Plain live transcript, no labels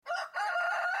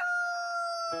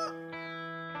Good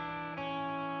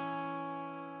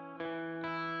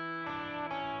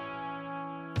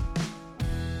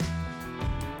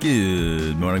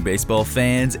morning, baseball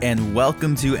fans, and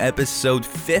welcome to episode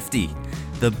 50,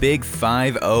 the Big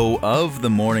 5-0 of the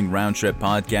Morning Round Trip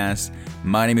podcast.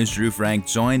 My name is Drew Frank,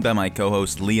 joined by my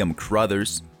co-host Liam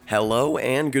Crothers. Hello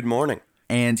and good morning.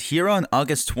 And here on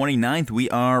August 29th, we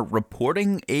are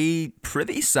reporting a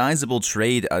pretty sizable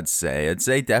trade, I'd say. I'd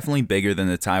say definitely bigger than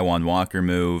the Taijuan Walker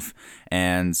move,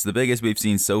 and the biggest we've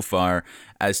seen so far,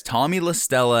 as Tommy La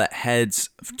Stella heads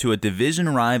to a division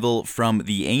rival from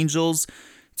the Angels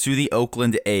to the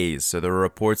Oakland A's. So there were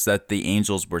reports that the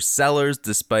Angels were sellers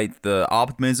despite the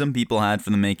optimism people had for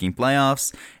them making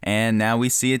playoffs, and now we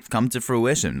see it come to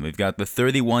fruition. We've got the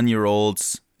 31-year-old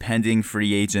pending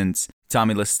free agent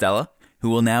Tommy La Stella, who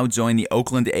will now join the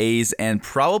Oakland A's and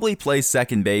probably play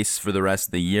second base for the rest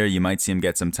of the year. You might see him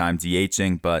get some time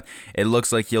DHing, but it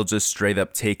looks like he'll just straight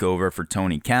up take over for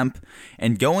Tony Kemp.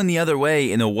 And going the other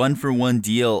way in a 1-for-1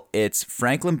 deal, it's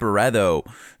Franklin Barreto,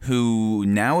 who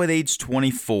now at age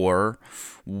 24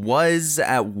 was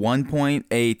at one point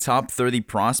a top 30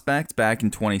 prospect back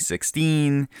in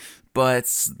 2016.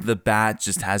 But the bat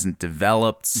just hasn't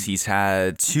developed. He's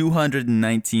had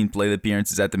 219 plate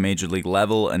appearances at the major league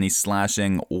level, and he's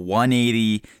slashing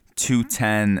 180,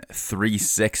 210,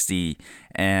 360,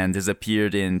 and has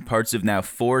appeared in parts of now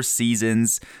 4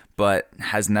 seasons, but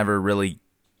has never really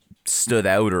stood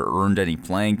out or earned any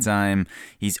playing time.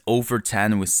 He's 0 for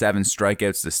 10 with 7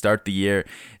 strikeouts to start the year.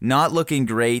 Not looking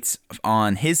great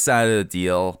on his side of the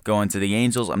deal going to the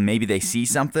Angels. Maybe they see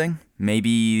something.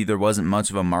 Maybe there wasn't much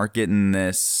of a market in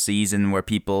this season where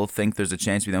people think there's a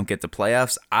chance we don't get to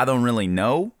playoffs. I don't really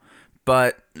know.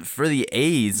 But for the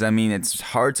A's, I mean, it's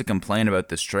hard to complain about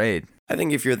this trade. I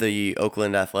think if you're the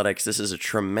Oakland Athletics, this is a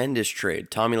tremendous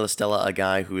trade. Tommy La Stella, a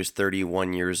guy who is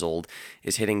 31 years old,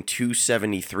 is hitting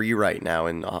 273 right now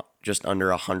and just under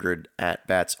 100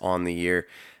 at-bats on the year.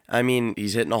 I mean,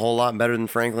 he's hitting a whole lot better than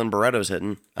Franklin Barreto's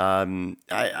hitting. I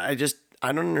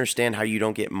don't understand how you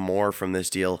don't get more from this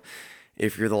deal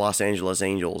if you're the Los Angeles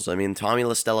Angels. I mean, Tommy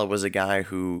La Stella was a guy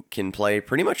who can play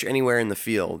pretty much anywhere in the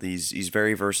field. He's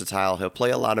very versatile. He'll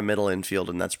play a lot of middle infield,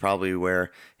 and that's probably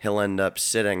where he'll end up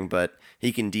sitting, but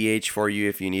he can DH for you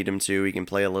if you need him to. He can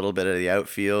play a little bit of the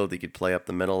outfield. He could play up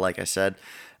the middle, like I said.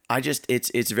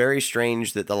 It's very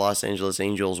strange that the Los Angeles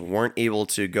Angels weren't able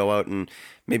to go out and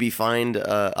maybe find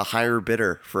a higher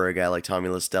bidder for a guy like Tommy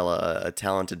La Stella, a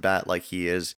talented bat like he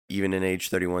is, even in age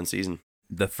 31 season.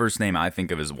 The first name I think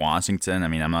of is Washington. I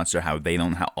mean, I'm not sure how they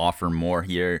don't offer more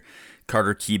here.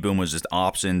 Carter Kieboom was just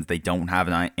optioned. They don't have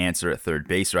an answer at third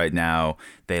base right now.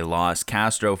 They lost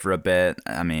Castro for a bit.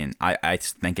 I mean, I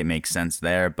think it makes sense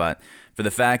there. But for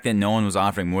the fact that no one was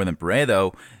offering more than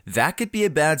Barreto, that could be a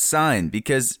bad sign.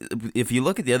 Because if you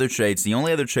look at the other trades, the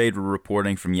only other trade we're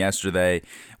reporting from yesterday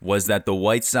was that the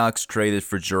White Sox traded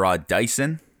for Jarrod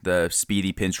Dyson, the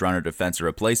speedy pinch runner defensive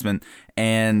replacement,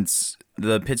 and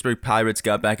the Pittsburgh Pirates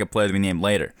got back a player to be named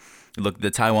later. Look at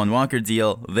the Taijuan Walker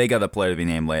deal, they got a player to be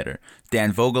named later.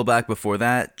 Dan Vogelbach before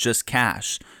that, just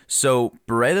cash. So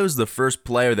Barreto's the first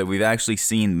player that we've actually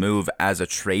seen move as a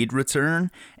trade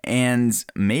return, and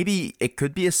maybe it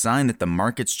could be a sign that the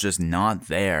market's just not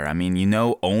there. I mean,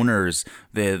 owners,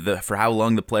 for how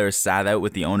long the players sat out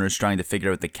with the owners trying to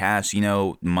figure out the cash,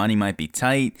 money might be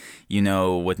tight,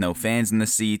 with no fans in the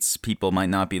seats, people might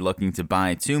not be looking to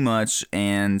buy too much,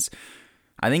 and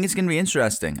I think it's going to be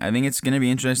interesting. I think it's going to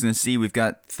be interesting to see. We've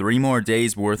got 3 more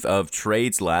days worth of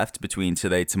trades left between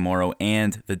today, tomorrow,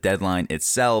 and the deadline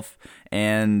itself.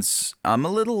 And I'm a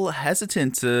little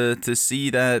hesitant to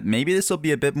see that maybe this will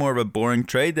be a bit more of a boring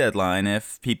trade deadline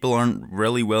if people aren't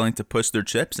really willing to push their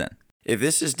chips in. If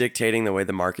this is dictating the way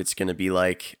the market's going to be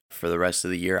like for the rest of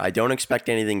the year, I don't expect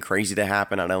anything crazy to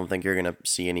happen. I don't think you're going to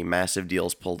see any massive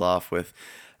deals pulled off with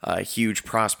huge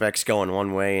prospects going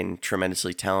one way and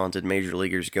tremendously talented major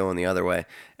leaguers going the other way.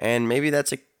 And maybe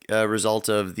that's a result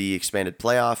of the expanded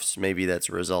playoffs. Maybe that's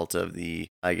a result of the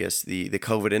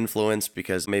COVID influence,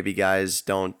 because maybe guys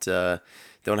don't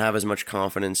have as much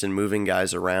confidence in moving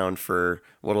guys around for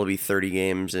what'll be 30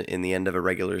 games in the end of a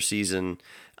regular season.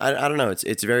 I don't know.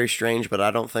 It's very strange, but I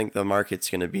don't think the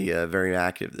market's going to be very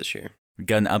active this year. We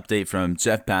got an update from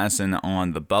Jeff Passan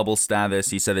on the bubble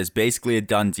status. He said it's basically a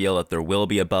done deal that there will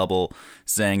be a bubble,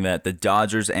 saying that the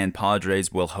Dodgers and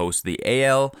Padres will host the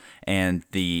AL and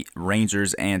the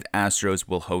Rangers and Astros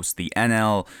will host the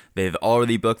NL. They've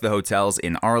already booked the hotels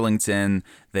in Arlington.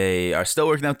 They are still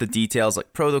working out the details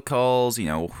like protocols,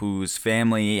 whose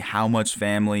family, how much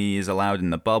family is allowed in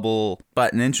the bubble.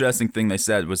 But an interesting thing they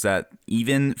said was that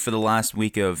even for the last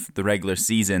week of the regular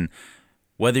season,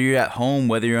 Whether you're at home,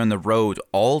 whether you're on the road,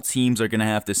 all teams are going to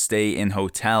have to stay in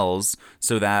hotels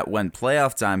so that when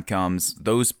playoff time comes,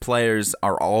 those players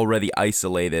are already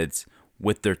isolated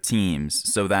with their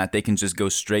teams so that they can just go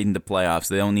straight into playoffs.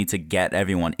 They don't need to get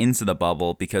everyone into the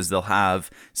bubble because they'll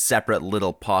have separate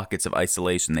little pockets of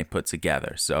isolation they put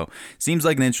together. So seems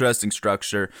like an interesting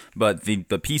structure, but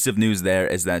the piece of news there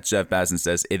is that Jeff Passan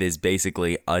says it is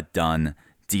basically a done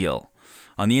deal.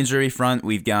 On the injury front,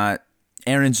 we've got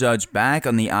Aaron Judge back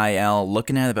on the IL,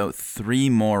 looking at about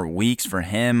 3 more weeks for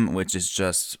him, which is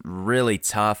just really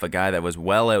tough. A guy that was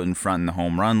well out in front in the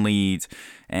home run lead,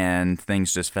 and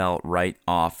things just fell right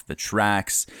off the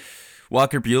tracks.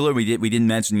 Walker Buehler, we didn't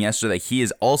mention yesterday, he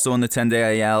is also on the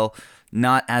 10-day IL.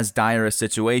 Not as dire a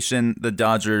situation. The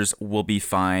Dodgers will be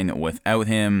fine without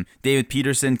him. David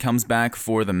Peterson comes back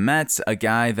for the Mets, a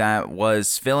guy that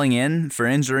was filling in for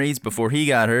injuries before he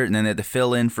got hurt, and then had to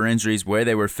fill in for injuries where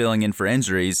they were filling in for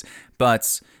injuries.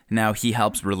 But now he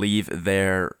helps relieve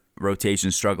their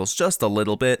rotation struggles just a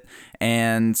little bit.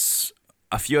 And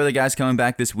a few other guys coming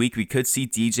back this week. We could see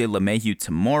DJ LeMahieu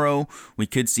tomorrow. We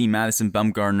could see Madison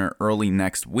Bumgarner early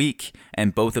next week.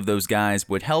 And both of those guys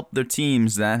would help their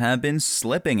teams that have been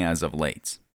slipping as of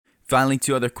late. Finally,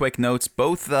 2 other quick notes,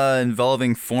 both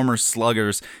involving former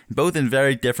sluggers, both in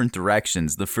very different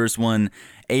directions. The first one,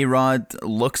 A-Rod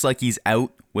looks like he's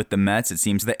out with the Mets. It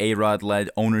seems the A-Rod-led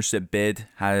ownership bid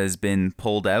has been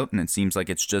pulled out, and it seems like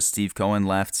it's just Steve Cohen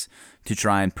left to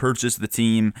try and purchase the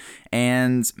team.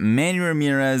 And Manny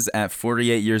Ramirez, at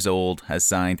 48 years old, has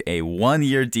signed a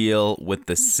 1-year deal with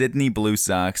the Sydney Blue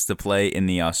Sox to play in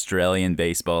the Australian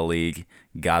Baseball League.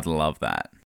 Gotta love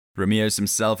that. Ramirez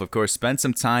himself, of course, spent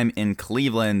some time in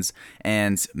Cleveland,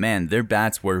 and man, their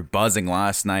bats were buzzing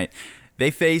last night. They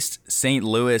faced St.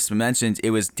 Louis. We mentioned it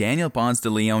was Daniel Ponce de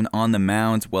Leon on the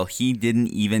mound. Well, he didn't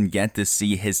even get to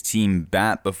see his team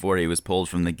bat before he was pulled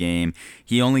from the game.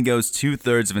 He only goes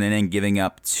 2/3 of an inning, giving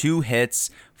up 2 hits,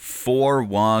 4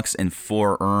 walks, and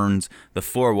 4 earned. The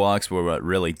 4 walks were what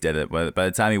really did it. By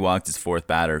the time he walked his 4th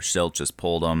batter, Schilt just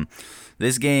pulled him.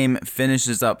 This game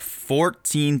finishes up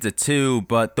 14-2,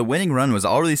 but the winning run was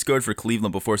already scored for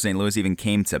Cleveland before St. Louis even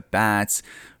came to bat.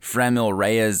 Franmil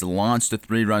Reyes launched a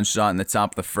 3-run shot in the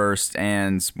top of the first,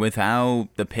 and with how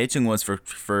the pitching was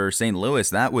for St. Louis,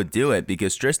 that would do it,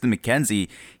 because Tristan McKenzie,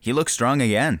 he looked strong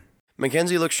again.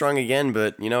 McKenzie looked strong again,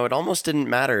 but, it almost didn't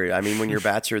matter. I mean, when your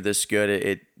bats are this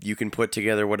good, you can put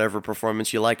together whatever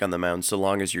performance you like on the mound, so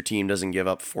long as your team doesn't give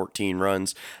up 14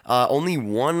 runs. Only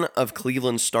one of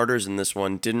Cleveland's starters in this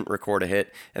one didn't record a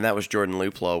hit, and that was Jordan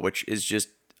Luplow, which is just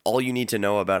all you need to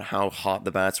know about how hot the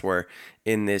bats were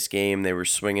in this game. They were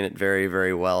swinging it very,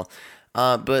 very well.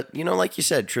 But, like you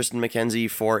said, Tristan McKenzie,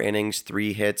 4 innings,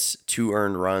 3 hits, 2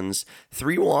 earned runs,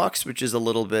 3 walks, which is a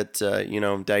little bit,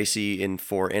 dicey in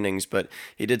 4 innings, but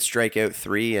he did strike out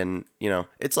 3. And,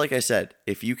 it's like I said,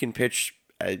 if you can pitch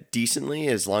decently,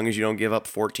 as long as you don't give up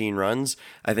 14 runs,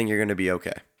 I think you're going to be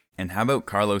okay. And how about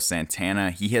Carlos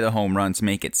Santana? He hit a home run to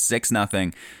make it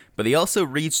 6-0. But he also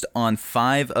reached on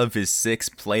 5 of his 6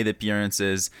 plate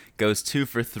appearances, goes 2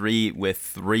 for 3 with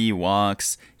 3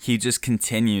 walks. He just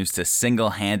continues to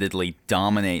single-handedly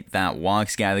dominate that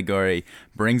walks category,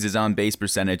 brings his on-base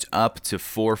percentage up to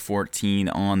 .414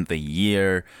 on the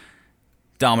year.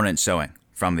 Dominant showing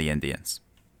from the Indians.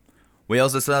 We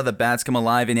also saw the bats come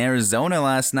alive in Arizona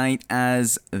last night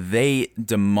as they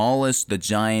demolished the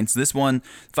Giants. This one,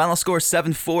 final score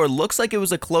 7-4. Looks like it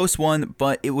was a close one,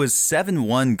 but it was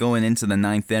 7-1 going into the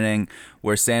 9th inning,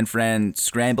 where San Fran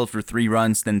scrambled for 3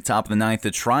 runs, then top of the 9th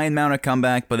to try and mount a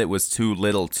comeback, but it was too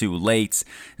little too late.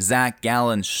 Zach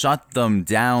Gallen shut them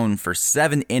down for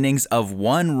 7 innings of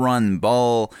 1-run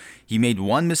ball. He made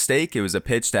one mistake. It was a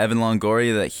pitch to Evan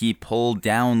Longoria that he pulled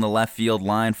down the left field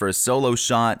line for a solo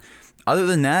shot. Other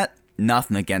than that,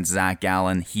 nothing against Zach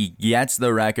Gallen. He gets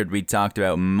the record we talked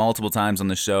about multiple times on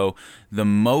the show. The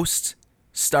most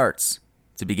starts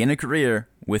to begin a career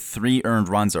with 3 earned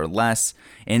runs or less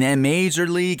in a Major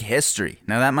League history.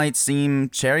 Now, that might seem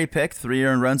cherry-picked, 3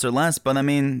 earned runs or less, but I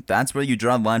mean, that's where you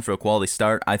draw the line for a quality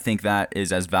start. I think that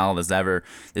is as valid as ever.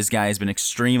 This guy has been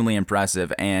extremely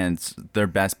impressive, and their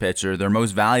best pitcher, their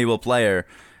most valuable player,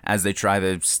 as they try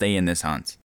to stay in this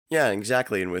hunt. Yeah,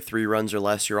 exactly. And with 3 runs or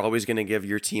less, you're always going to give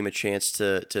your team a chance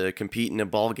to compete in a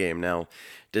ball game. Now,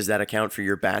 does that account for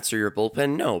your bats or your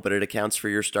bullpen? No, but it accounts for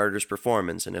your starter's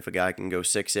performance. And if a guy can go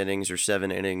 6 innings or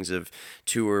 7 innings of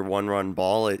 2 or 1-run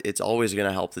ball, it's always going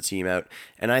to help the team out.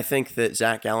 And I think that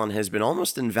Zach Gallen has been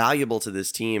almost invaluable to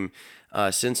this team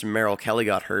since Merrill Kelly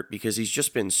got hurt, because he's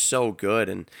just been so good.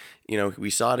 And, we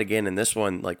saw it again in this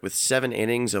one, like with 7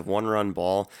 innings of 1-run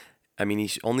ball. I mean,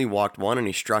 he's only walked one and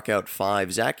he struck out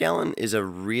five. Zach Gallen is a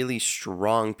really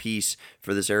strong piece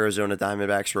for this Arizona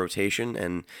Diamondbacks rotation,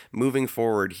 and moving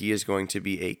forward, he is going to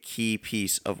be a key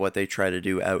piece of what they try to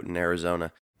do out in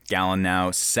Arizona. Gallen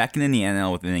now second in the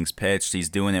NL with innings pitched. He's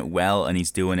doing it well, and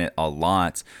he's doing it a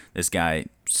lot. This guy,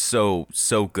 so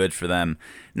good for them.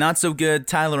 Not so good,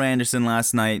 Tyler Anderson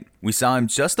last night. We saw him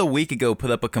just a week ago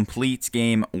put up a complete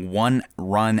game,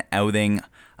 1-run outing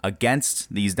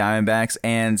against these Diamondbacks,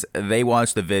 and they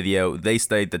watched the video, they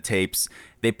studied the tapes,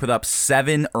 they put up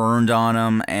 7 earned on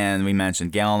him, and we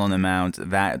mentioned Gallen on the mound.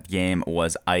 That game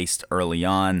was iced early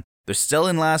on. They're still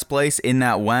in last place in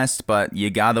that West, but you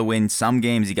gotta win some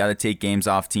games. You gotta take games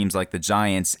off teams like the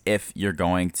Giants if you're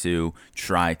going to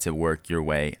try to work your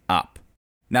way up.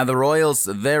 Now the Royals,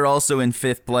 they're also in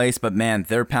 5th place, but man,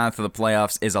 their path to the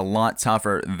playoffs is a lot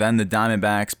tougher than the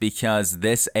Diamondbacks because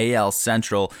this AL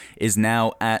Central is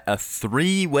now at a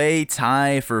 3-way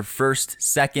tie for 1st,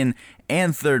 2nd,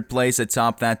 and 3rd place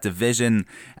atop that division,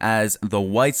 as the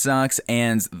White Sox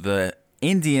and the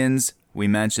Indians, we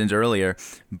mentioned earlier,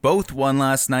 both won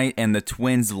last night, and the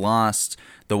Twins lost.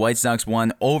 The White Sox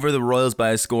won over the Royals by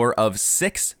a score of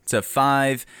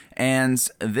 6-5, and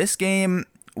this game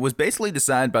was basically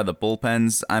decided by the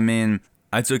bullpens. I mean,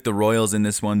 I took the Royals in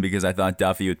this one because I thought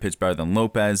Duffy would pitch better than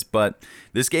Lopez, but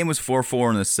this game was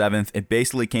 4-4 in the 7th. It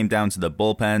basically came down to the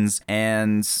bullpens,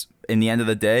 and in the end of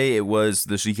the day, it was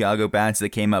the Chicago bats that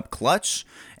came up clutch,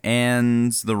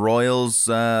 and the Royals,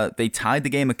 they tied the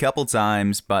game a couple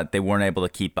times, but they weren't able to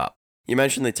keep up. You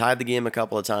mentioned they tied the game a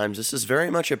couple of times. This is very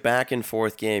much a back and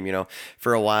forth game. You know,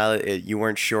 for a while you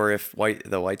weren't sure if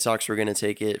the White Sox were going to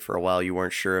take it. For a while you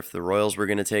weren't sure if the Royals were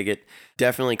going to take it.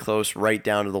 Definitely close, right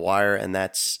down to the wire, and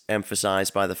that's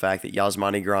emphasized by the fact that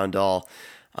Yasmani Grandal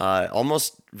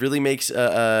almost really makes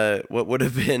what would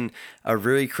have been a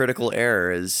really critical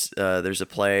error. As there's a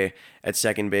play at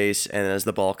second base, and as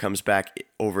the ball comes back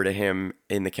over to him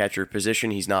in the catcher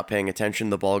position, he's not paying attention.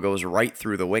 The ball goes right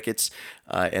through the wickets,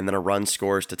 and then a run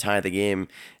scores to tie the game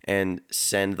and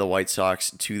send the White Sox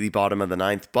to the bottom of the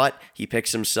 9th. But he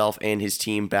picks himself and his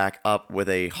team back up with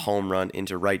a home run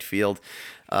into right field.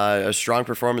 A strong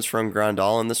performance from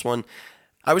Grandal in this one.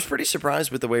 I was pretty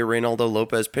surprised with the way Reynaldo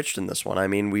Lopez pitched in this one. I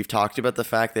mean, we've talked about the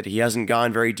fact that he hasn't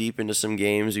gone very deep into some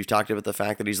games. We've talked about the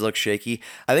fact that he's looked shaky.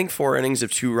 I think 4 innings of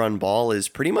 2-run ball is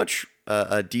pretty much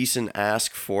a decent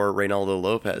ask for Reynaldo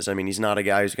Lopez. I mean, he's not a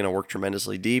guy who's going to work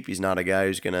tremendously deep. He's not a guy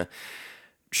who's going to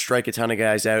strike a ton of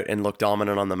guys out and look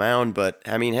dominant on the mound. But,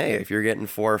 I mean, hey, if you're getting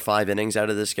 4 or 5 innings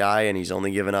out of this guy and he's only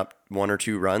given up 1 or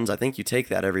 2 runs, I think you take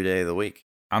that every day of the week.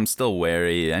 I'm still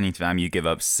wary. Anytime you give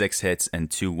up 6 hits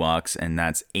and 2 walks, and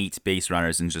that's 8 base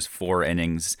runners in just 4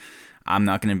 innings, I'm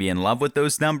not going to be in love with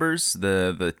those numbers.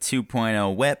 The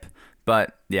 2.0 whip,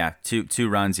 but yeah, two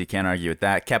runs, you can't argue with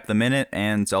that. Kept them in it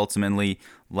and ultimately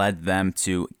led them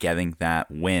to getting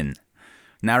that win.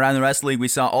 Now around the rest of the league, we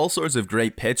saw all sorts of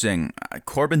great pitching.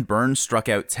 Corbin Burnes struck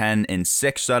out 10 in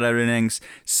 6 shutout innings.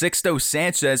 Sixto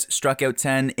Sanchez struck out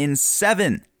 10 in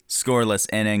 7 scoreless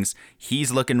innings.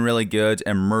 He's looking really good,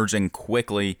 emerging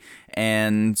quickly.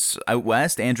 And out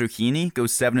west, Andrew Heaney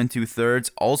goes 7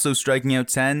 2/3, also striking out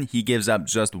 10. He gives up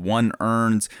just 1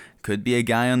 earned. Could be a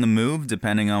guy on the move,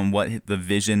 depending on what the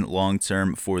vision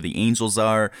long-term for the Angels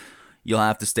are. You'll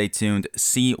have to stay tuned,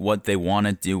 see what they want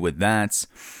to do with that.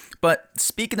 But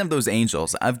speaking of those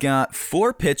Angels, I've got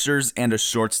 4 pitchers and a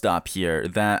shortstop here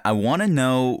that I want to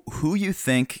know who you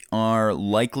think are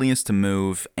likeliest to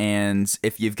move and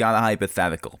if you've got a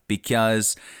hypothetical,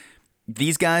 because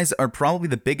these guys are probably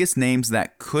the biggest names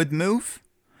that could move,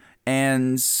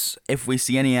 and if we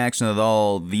see any action at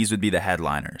all, these would be the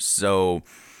headliners. So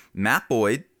Matt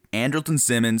Boyd, Andrelton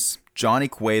Simmons, Johnny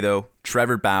Cueto,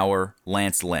 Trevor Bauer,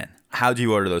 Lance Lynn. How do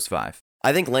you order those 5?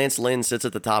 I think Lance Lynn sits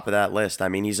at the top of that list. I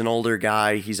mean, he's an older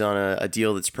guy. He's on a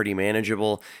deal that's pretty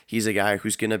manageable. He's a guy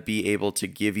who's going to be able to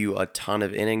give you a ton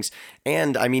of innings.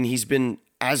 And, I mean, he's been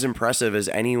as impressive as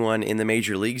anyone in the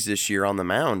major leagues this year on the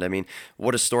mound. I mean,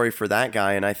 what a story for that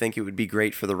guy. And I think it would be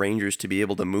great for the Rangers to be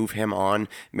able to move him on.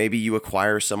 Maybe you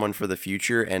acquire someone for the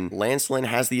future. And Lance Lynn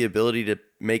has the ability to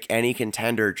make any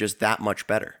contender just that much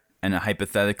better. And a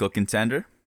hypothetical contender?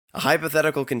 A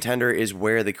hypothetical contender is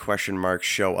where the question marks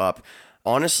show up.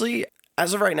 Honestly,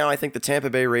 as of right now, I think the Tampa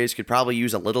Bay Rays could probably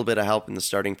use a little bit of help in the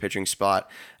starting pitching spot.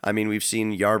 I mean, we've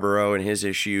seen Yarborough and his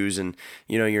issues, and,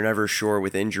 you know, you're never sure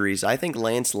with injuries. I think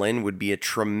Lance Lynn would be a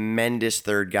tremendous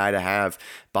third guy to have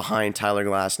behind Tyler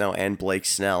Glasnow and Blake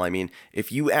Snell. I mean,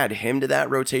 if you add him to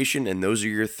that rotation, and those are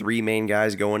your 3 main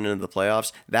guys going into the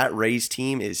playoffs, that Rays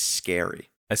team is scary.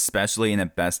 Especially in a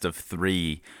best of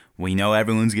 3. We know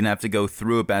everyone's going to have to go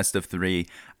through a best of 3.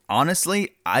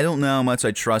 Honestly, I don't know how much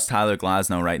I trust Tyler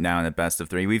Glasnow right now in a best of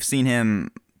three. We've seen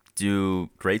him do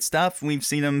great stuff. We've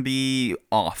seen him be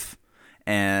off.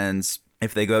 And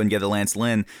if they go and get a Lance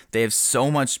Lynn, they have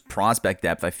so much prospect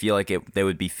depth. I feel like they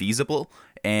would be feasible,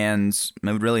 and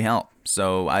it would really help.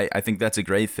 So I think that's a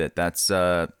great fit. That's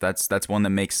one that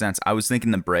makes sense. I was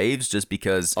thinking the Braves just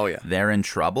because they're in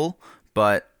trouble,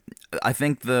 but I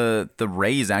think the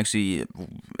Rays actually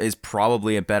is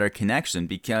probably a better connection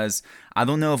because I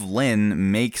don't know if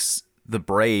Lynn makes the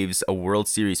Braves a World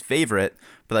Series favorite,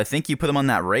 but I think you put them on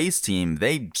that Rays team,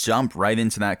 they jump right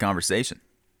into that conversation.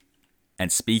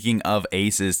 And speaking of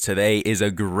aces, today is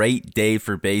a great day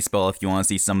for baseball if you want to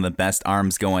see some of the best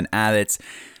arms going at it.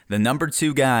 The number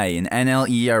 2 guy in NL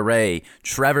ERA,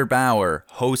 Trevor Bauer,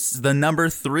 hosts the number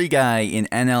 3 guy in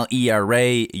NL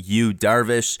ERA, Yu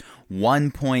Darvish,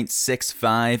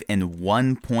 1.65 and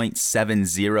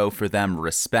 1.70 for them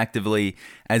respectively,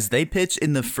 as they pitch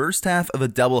in the first half of a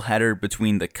doubleheader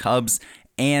between the Cubs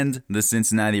and the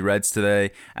Cincinnati Reds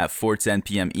today at 4:10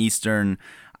 p.m. Eastern.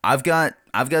 I've got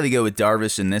to go with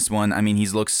Darvish in this one. I mean,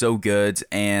 he's looked so good,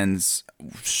 and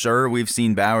sure, we've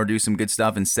seen Bauer do some good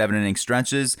stuff in 7-inning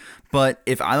stretches, but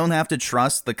if I don't have to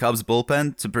trust the Cubs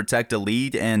bullpen to protect a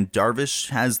lead and Darvish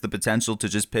has the potential to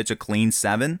just pitch a clean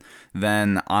 7,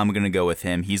 then I'm going to go with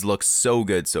him. He's looked so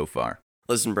good so far.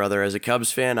 Listen, brother, as a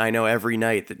Cubs fan, I know every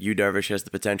night that Yu Darvish has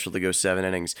the potential to go 7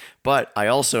 innings, but I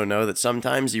also know that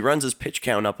sometimes he runs his pitch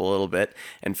count up a little bit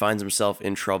and finds himself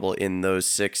in trouble in those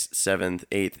 6th, 7th,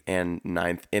 8th, and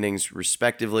 9th innings,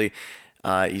 respectively.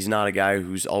 He's not a guy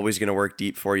who's always going to work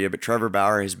deep for you, but Trevor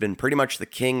Bauer has been pretty much the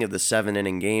king of the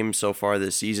 7-inning game so far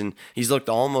this season. He's looked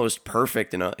almost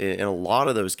perfect in a lot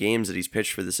of those games that he's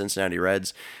pitched for the Cincinnati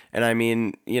Reds. And I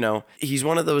mean, he's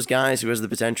one of those guys who has the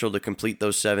potential to complete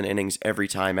those 7 innings every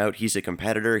time out. He's a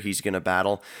competitor. He's going to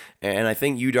battle. And I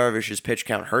think Yu Darvish's pitch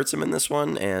count hurts him in this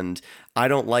one. And I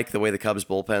don't like the way the Cubs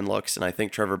bullpen looks. And I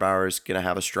think Trevor Bauer is going to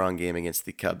have a strong game against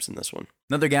the Cubs in this one.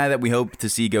 Another guy that we hope to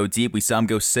see go deep. We saw him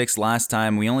go 6 last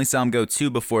time. We only saw him go 2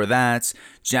 before that.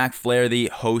 Jack Flaherty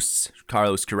hosts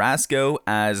Carlos Carrasco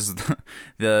as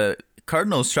the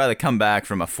Cardinals try to come back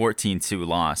from a 14-2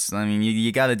 loss. I mean,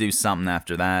 you got to do something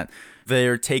after that.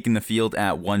 They're taking the field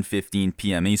at 1:15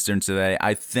 p.m. Eastern today.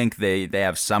 I think they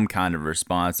have some kind of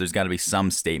response. There's got to be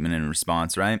some statement in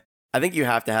response, right? I think you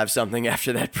have to have something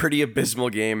after that pretty abysmal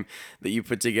game that you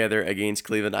put together against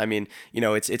Cleveland. I mean,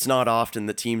 it's not often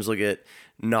that teams will get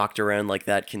knocked around like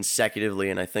that consecutively,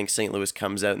 and I think St. Louis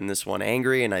comes out in this one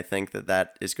angry, and I think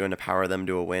that is going to power them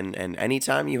to a win. And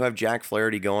anytime you have Jack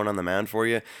Flaherty going on the mound for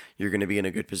you, you're going to be in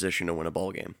a good position to win a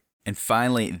ball game. And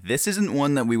finally, this isn't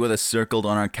one that we would have circled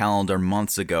on our calendar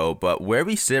months ago, but where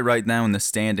we sit right now in the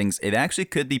standings, it actually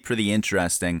could be pretty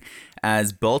interesting.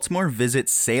 As Baltimore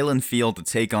visits Salem Field to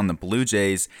take on the Blue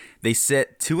Jays, they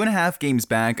sit 2.5 games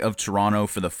back of Toronto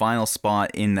for the final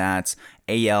spot in that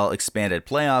AL expanded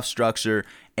playoff structure.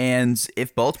 And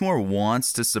if Baltimore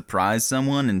wants to surprise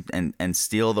someone and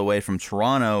steal the way from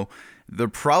Toronto, they're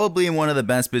probably in one of the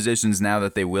best positions now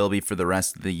that they will be for the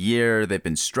rest of the year. They've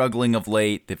been struggling of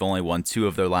late. They've only won 2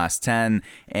 of their last 10,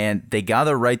 and they got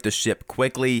to right the ship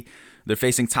quickly. They're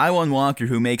facing Taijuan Walker,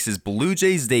 who makes his Blue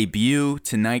Jays debut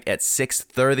tonight at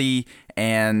 6:30,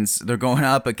 and they're going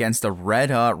up against a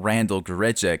red-hot Randal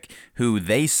Grichuk, who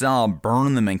they saw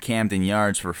burn them in Camden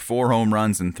Yards for 4 home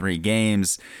runs in 3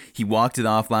 games. He walked it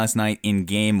off last night in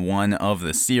Game 1 of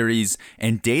the series,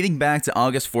 and dating back to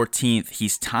August 14th,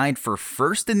 he's tied for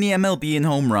first in the MLB in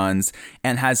home runs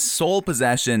and has sole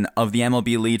possession of the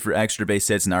MLB lead for extra base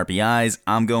hits and RBIs.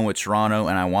 I'm going with Toronto,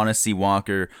 and I want to see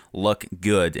Walker look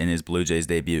good in his Blue Jays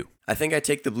debut. I think I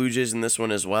take the Blue Jays in this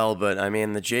one as well, but I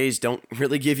mean, the Jays don't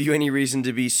really give you any reason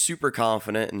to be super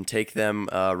confident and take them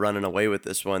running away with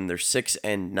this one. They're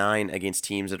 6-9 against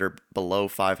teams that are below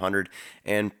 500,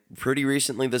 and pretty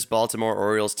recently this Baltimore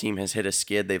Orioles team has hit a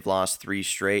skid. They've lost 3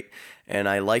 straight, and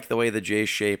I like the way the Jays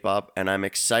shape up, and I'm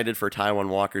excited for Taijuan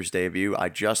Walker's debut. I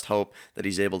just hope that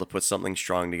he's able to put something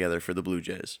strong together for the Blue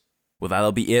Jays. Well,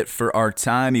 that'll be it for our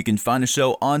time. You can find the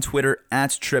show on Twitter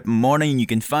at Trip Morning. You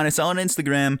can find us on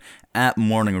Instagram at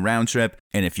Morning Roundtrip.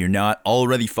 And if you're not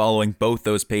already following both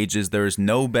those pages, there is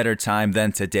no better time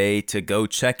than today to go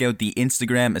check out the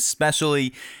Instagram,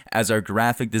 especially as our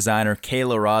graphic designer,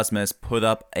 Kayla Rosmus, put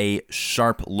up a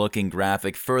sharp-looking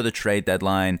graphic for the trade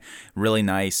deadline. Really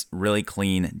nice, really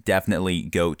clean. Definitely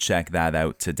go check that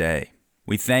out today.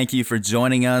 We thank you for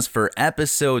joining us for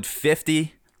episode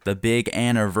 50. The big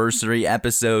anniversary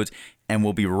episode, and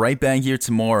we'll be right back here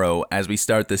tomorrow as we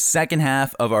start the second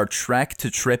half of our trek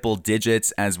to triple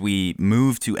digits as we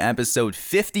move to episode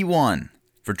 51.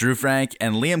 For Drew Frank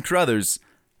and Liam Crothers,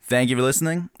 Thank you for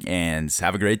listening, and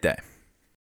have a great day.